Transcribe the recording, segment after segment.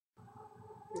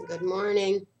Good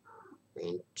morning,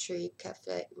 Marine Tree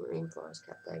Cafe, Marine Forest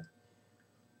Cafe.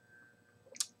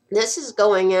 This is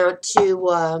going out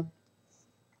to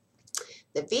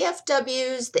the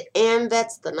VFWs, the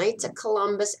Amvets, the Knights of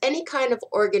Columbus, any kind of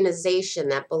organization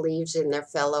that believes in their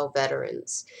fellow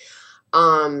veterans.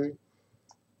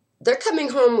 They're coming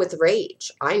home with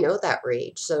rage. I know that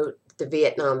rage. So the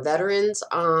Vietnam veterans,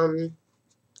 some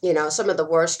of the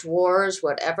worst wars,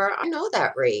 whatever, I know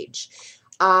that rage.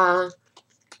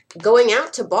 Going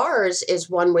out to bars is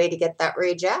one way to get that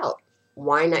rage out.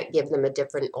 Why not give them a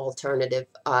different alternative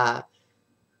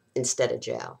instead of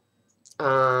jail?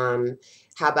 How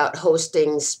about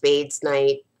hosting Spades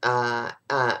Night?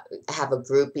 Have a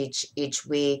group each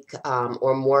week,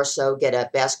 or more so, get a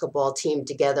basketball team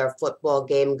together, a football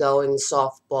game going,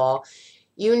 softball,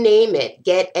 you name it.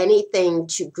 Get anything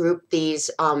to group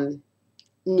these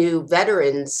new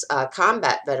veterans,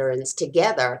 combat veterans,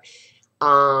 together.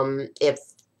 If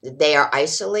they are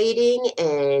isolating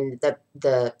and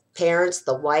the parents,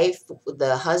 the wife,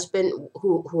 the husband,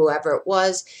 whoever it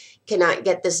was, cannot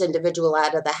get this individual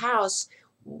out of the house,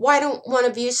 why don't one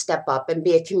of you step up and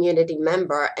be a community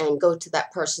member and go to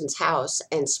that person's house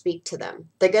and speak to them?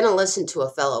 They're going to listen to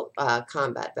a fellow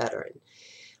combat veteran,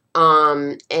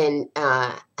 and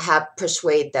have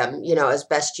persuade them, as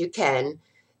best you can,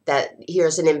 that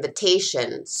here's an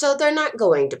invitation. So they're not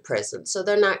going to prison. So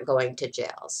they're not going to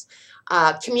jails.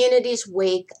 Communities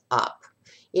wake up.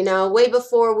 Way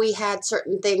before we had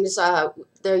certain things,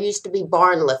 there used to be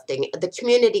barn lifting. The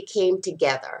community came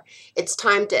together. It's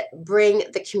time to bring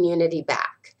the community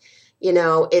back.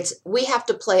 We have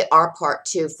to play our part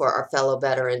too for our fellow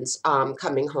veterans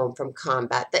coming home from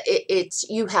combat.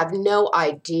 You have no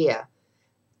idea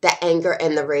the anger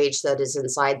and the rage that is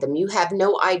inside them. You have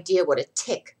no idea what a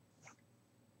tick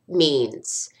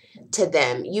means to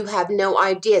them. You have no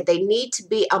idea. They need to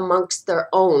be amongst their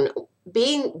own.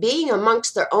 Being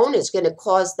amongst their own is going to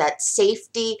cause that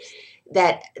safety,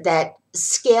 that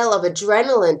scale of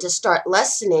adrenaline to start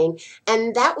lessening,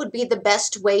 and that would be the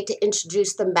best way to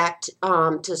introduce them back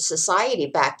to society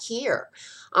back here.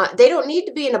 They don't need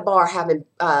to be in a bar having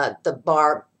the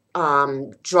bar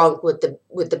drunk with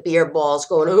the beer balls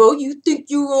going, oh, you think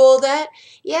you were all that?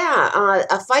 Yeah,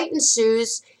 a fight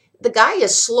ensues. The guy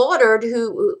is slaughtered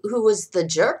who was the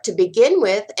jerk to begin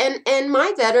with, and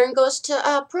my veteran goes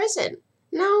to prison.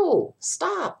 No,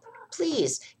 stop.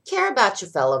 Please, care about your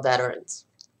fellow veterans.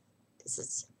 This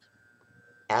is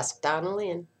Ask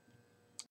Donna-Lynne.